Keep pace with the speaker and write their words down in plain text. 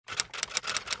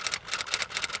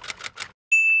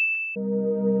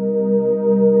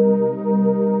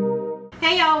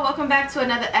welcome back to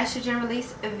another estrogen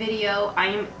release video. I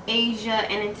am Asia,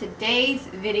 and in today's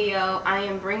video I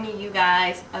am bringing you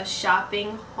guys a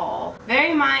shopping haul.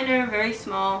 Very minor, very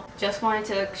small. Just wanted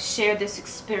to share this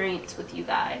experience with you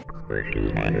guys.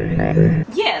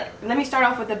 Yeah, let me start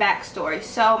off with the backstory.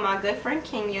 So my good friend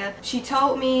Kenya, she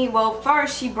told me, well,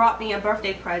 first she brought me a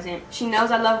birthday present. She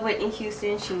knows I love Whitney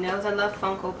Houston. She knows I love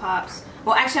Funko Pops.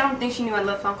 Well, actually I don't think she knew I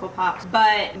love Funko Pops,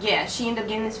 but yeah, she ended up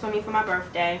getting this for me for my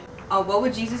birthday. A What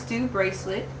Would Jesus Do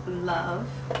bracelet, love,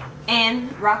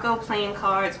 and Rocco playing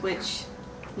cards, which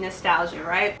nostalgia,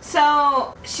 right?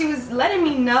 So she was letting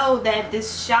me know that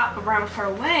this shop around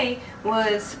her way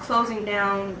was closing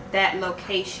down that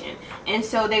location, and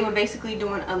so they were basically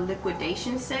doing a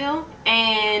liquidation sale.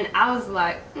 And I was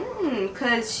like,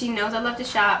 because she knows I love to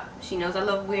shop, she knows I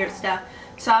love weird stuff.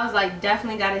 So I was like,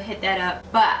 definitely gotta hit that up.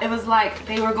 But it was like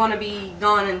they were gonna be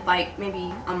gone in like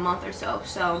maybe a month or so.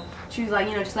 So she was like,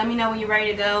 you know, just let me know when you're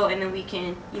ready to go, and then we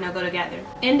can, you know, go together.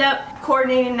 End up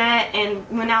coordinating that and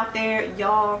went out there.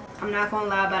 Y'all, I'm not gonna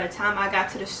lie, by the time I got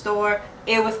to the store,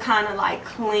 it was kind of like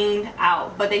cleaned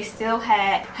out, but they still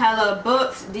had hella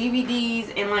books,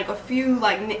 DVDs, and like a few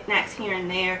like knickknacks here and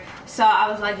there. So I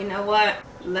was like, you know what,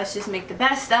 let's just make the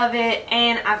best of it.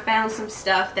 And I found some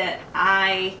stuff that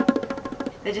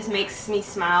just makes me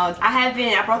smile.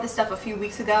 I brought this stuff a few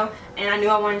weeks ago, and I knew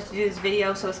I wanted to do this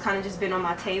video, so it's kind of just been on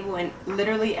my table, and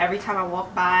literally every time I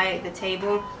walk by the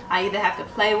table, I either have to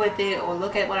play with it or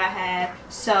look at what I have.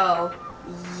 So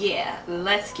yeah,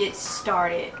 let's get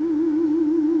started.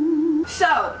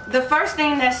 So the first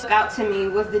thing that stuck out to me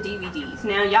was the DVDs.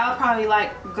 Now y'all probably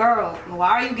like, girl, why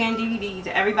are you getting DVDs?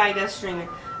 Everybody does streaming.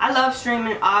 I love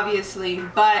streaming, obviously,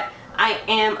 but I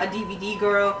am a DVD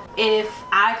girl. If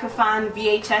I could find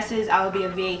VHSs, I would be a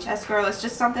VHS girl. It's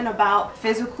just something about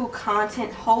physical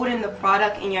content, holding the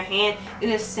product in your hand. It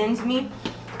just sends me.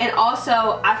 And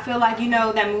also, I feel like, you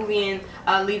know, that movie in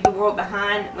Leave the World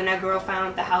Behind, when that girl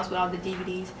found the house with all the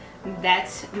DVDs.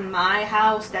 That's my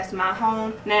house, that's my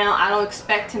home. Now, I don't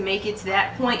expect to make it to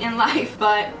that point in life,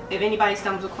 but if anybody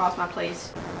stumbles across my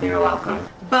place, you're welcome.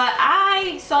 But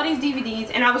I saw these DVDs,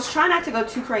 and I was trying not to go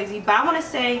too crazy, but I want to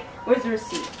say, where's the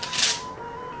receipt?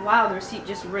 Wow, the receipt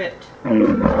just ripped.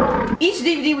 Each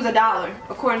DVD was $1,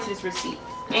 according to this receipt.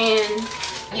 And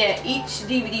yeah, each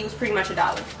DVD was pretty much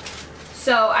 $1.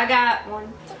 So I got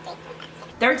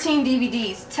 13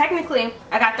 DVDs. Technically,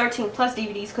 I got 13 plus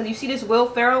DVDs, because you see this Will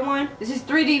Ferrell one? This is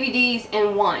 3 DVDs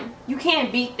in one. You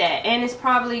can't beat that. And it's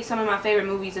probably some of my favorite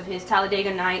movies of his.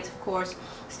 Talladega Nights, of course.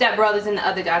 Step Brothers, and the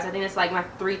other guys. I think it's like my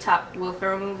 3 top Will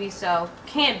Ferrell movies, so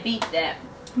can't beat that.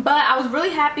 But I was really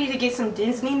happy to get some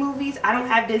Disney movies. I don't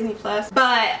have Disney Plus,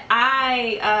 but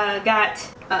I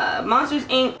got Monsters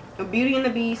Inc., Beauty and the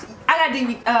Beast. I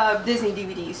got Disney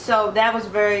DVDs, so that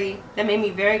made me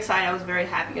very excited. I was very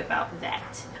happy about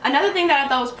that. Another thing that I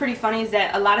thought was pretty funny is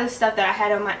that a lot of the stuff that I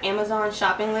had on my Amazon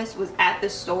shopping list was at the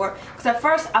store. Because at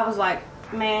first I was like,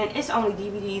 man, it's only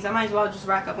DVDs. I might as well just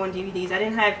rack up on DVDs. I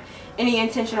didn't have any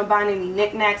intention of buying any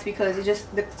knickknacks because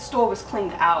the store was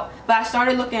cleaned out. But I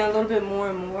started looking a little bit more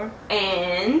and more.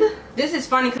 And this is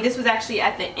funny because this was actually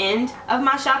at the end of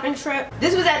my shopping trip.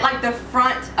 This was at like the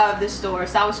front of the store.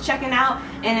 So I was checking out,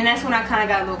 and then that's when I kind of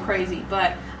got a little crazy.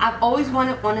 But I've always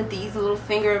wanted one of these little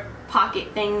finger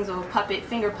pocket things, or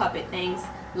finger puppet things.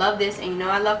 Love this, and you know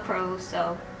I love crows,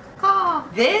 so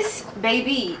this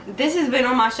baby, this has been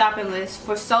on my shopping list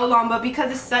for so long, but because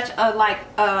it's such a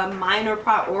minor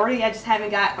priority, I just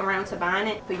haven't got around to buying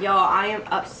it. But y'all, I am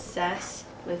obsessed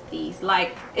with these.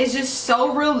 Like, it's just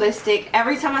so realistic.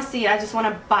 Every time I see it, I just want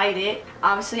to bite it.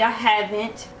 Obviously I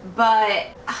haven't, but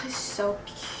it's so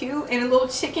cute. And a little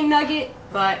chicken nugget,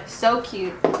 but so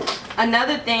cute.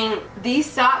 Another thing, these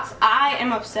socks, I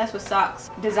am obsessed with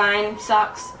socks. Design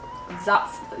socks.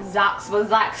 Socks with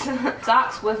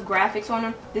graphics on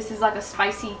them. This is like a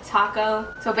spicy taco.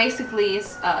 So basically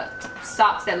it's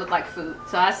socks that look like food.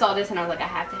 So I saw this and I was like, I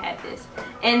have to have this.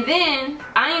 And then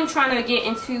I am trying to get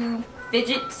into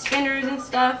fidget spinners and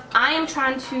stuff. I am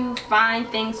trying to find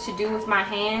things to do with my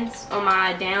hands on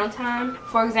my downtime.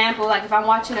 For example, like if I'm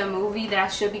watching a movie that I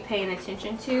should be paying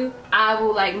attention to, I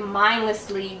will like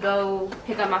mindlessly go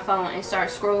pick up my phone and start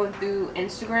scrolling through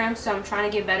Instagram. So I'm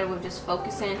trying to get better with just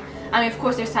focusing. I mean, of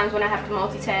course there's times when I have to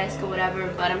multitask or whatever,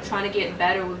 but I'm trying to get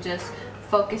better with just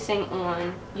focusing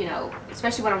on, you know,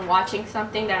 especially when I'm watching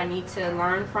something that I need to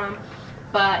learn from.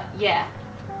 But yeah,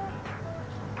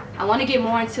 I want to get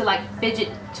more into like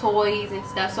fidget toys and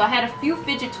stuff. So I had a few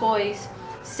fidget toys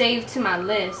saved to my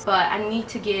list, but I need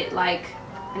to get I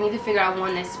need to figure out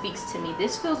one that speaks to me.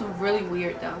 This feels really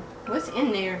weird though. What's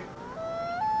in there?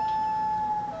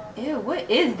 Ew, what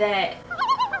is that?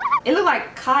 It looked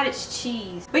like cottage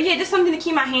cheese. But yeah, just something to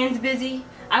keep my hands busy.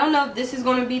 I don't know if this is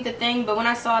going to be the thing, but when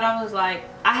I saw it, I was like,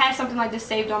 I had something like this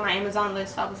saved on my Amazon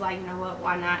list. So I was like, you know what,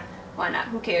 why not? Why not?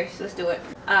 Who cares? Let's do it.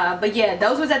 But yeah,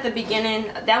 those was at the beginning.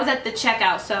 That was at the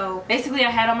checkout. So basically I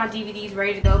had all my DVDs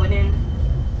ready to go, but then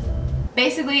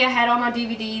basically I had all my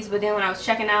DVDs, but then when I was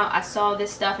checking out, I saw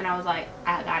this stuff and I was like,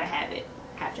 I gotta have it.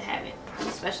 Have to have it.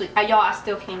 Especially y'all, I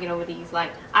still can't get over these.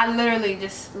 Like, I literally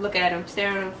just look at them, stare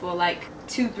at them for like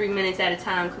 2-3 minutes at a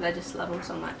time because I just love them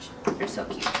so much. They're so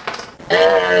cute.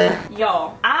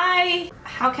 Y'all,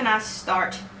 how can I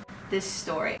start this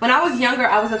story? When I was younger,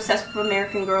 I was obsessed with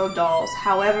American Girl dolls.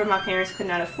 However, my parents could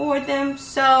not afford them,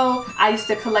 so I used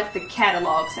to collect the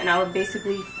catalogs, and I would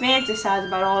basically fantasize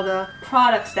about all the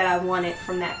products that I wanted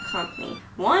from that company.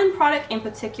 One product in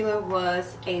particular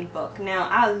was a book. Now,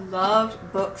 I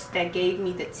loved books that gave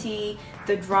me the tea,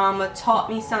 the drama, taught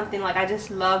me something. Like, I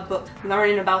just love books,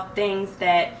 learning about things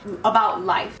about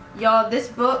life. Y'all, this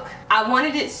book, I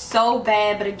wanted it so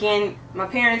bad, but again, my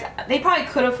parents, they probably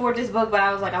could afford this book, but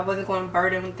I was like, I wasn't going to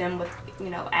burden them with, you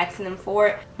know, asking them for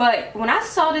it. But when I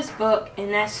saw this book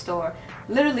in that store,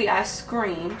 literally I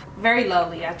screamed. Very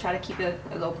lowly, I try to keep it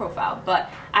a low profile, but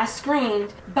I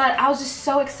screamed. But I was just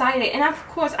so excited, and of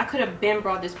course I could have been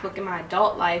brought this book in my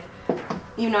adult life,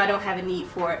 even though I don't have a need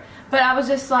for it. But I was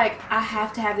just like, I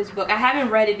have to have this book. I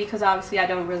haven't read it because obviously I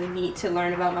don't really need to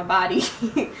learn about my body.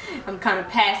 I'm kind of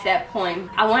past that point.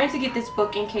 I wanted to get this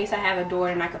book in case I have a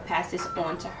daughter and I could pass this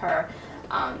on to her.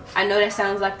 I know that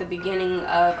sounds like the beginning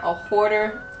of a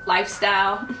hoarder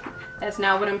lifestyle. That's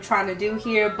not what I'm trying to do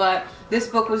here, but this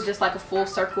book was just like a full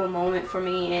circle moment for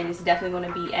me, and it's definitely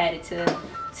going to be added to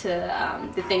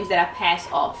the things that I pass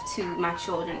off to my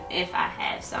children if I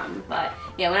have some. But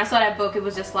yeah, when I saw that book, it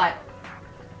was just like,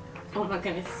 oh my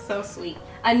goodness, so sweet.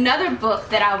 Another book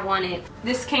that I wanted,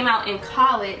 this came out in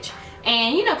college,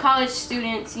 and you know, college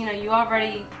students, you know, you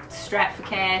already strapped for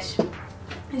cash.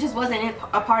 It just wasn't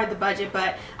a part of the budget,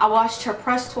 but I watched her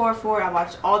press tour for it. I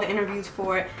watched all the interviews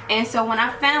for it, and so when I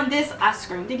found this, I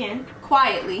screamed again,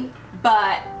 quietly.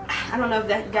 But I don't know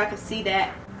if y'all can see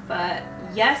that, but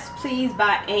Yes Please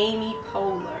by Amy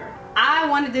Poehler. I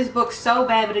wanted this book so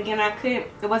bad, but again, I couldn't,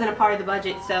 it wasn't a part of the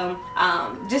budget. So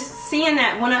just seeing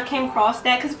that, when I came across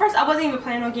that, because first I wasn't even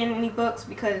planning on getting any books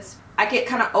because I get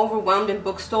kind of overwhelmed in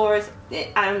bookstores.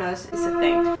 I don't know, it's a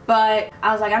thing. But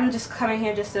I was like, I'm just coming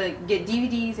here just to get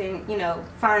DVDs and, you know,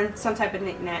 find some type of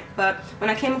knick-knack. But when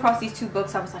I came across these two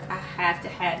books, I was like, I have to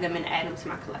have them and add them to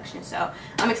my collection. So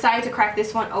I'm excited to crack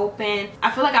this one open. I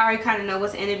feel like I already kind of know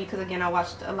what's in it because, again, I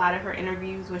watched a lot of her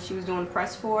interviews when she was doing the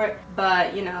press for it.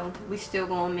 But, you know, we still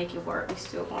gonna make it work. We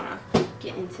still gonna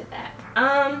get into that.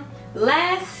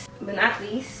 Last but not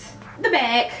least, the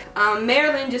bag.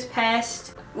 Maryland just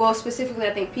passed, well, specifically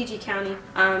I think PG County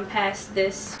passed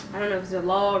this, I don't know if it's a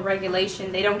law or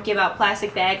regulation. They don't give out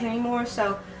plastic bags anymore,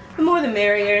 so the more the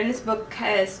merrier. And this book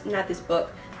has, not this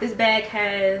book, this bag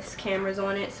has cameras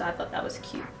on it, so I thought that was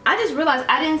cute. I just realized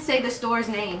I didn't say the store's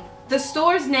name. The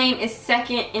store's name is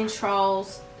 2nd and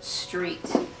Charles Street.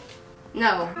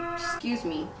 No, excuse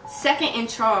me, 2nd and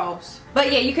Charles.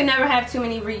 But yeah, you can never have too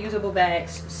many reusable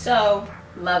bags, so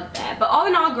love that. But all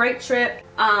in all, great trip.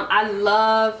 I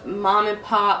love mom and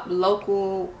pop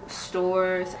local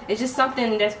stores. It's just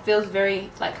something that feels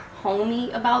very like homey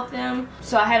about them.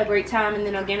 So I had a great time, and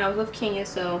then again I was with Kenya,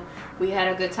 so we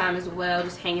had a good time as well,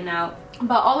 just hanging out.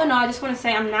 But all in all, I just want to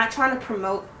say I'm not trying to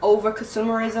promote over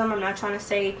consumerism. I'm not trying to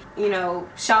say, you know,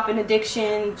 shopping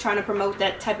addiction, trying to promote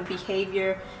that type of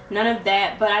behavior. None of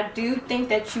that. But I do think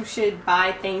that you should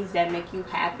buy things that make you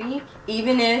happy,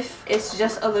 even if it's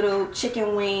just a little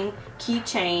chicken wing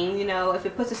keychain. You know, if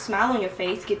it puts a smile on your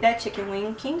face, get that chicken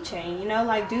wing keychain. You know,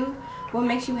 like, do what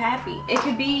makes you happy. It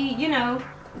could be, you know,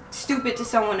 stupid to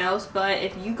someone else, but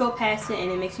if you go past it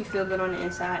and it makes you feel good on the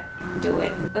inside, do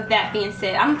it. With that being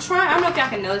said, I don't know if y'all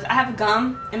can notice, I have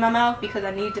gum in my mouth because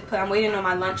I need to put, I'm waiting on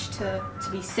my lunch to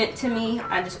be sent to me.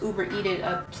 I just Uber eated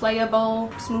a Playa bowl,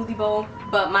 smoothie bowl,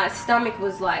 but my stomach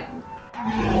was like,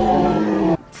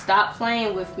 stop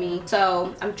playing with me.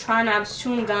 So I was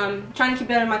chewing gum, trying to keep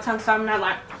it on my tongue so I'm not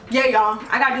like, yeah y'all,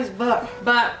 I got this book.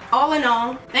 But all in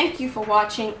all, thank you for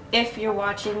watching. If you're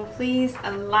watching, please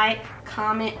like,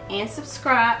 comment, and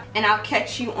subscribe, and I'll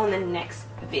catch you on the next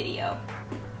video.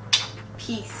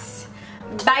 Peace.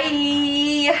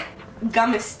 Bye.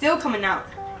 Gum is still coming out.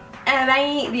 And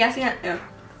bye. Do y'all see that? Yeah.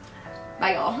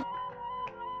 Bye y'all.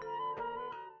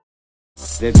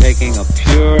 They're taking a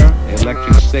pure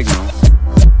electric signal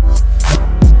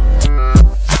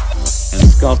and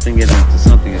sculpting it into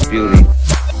something of beauty.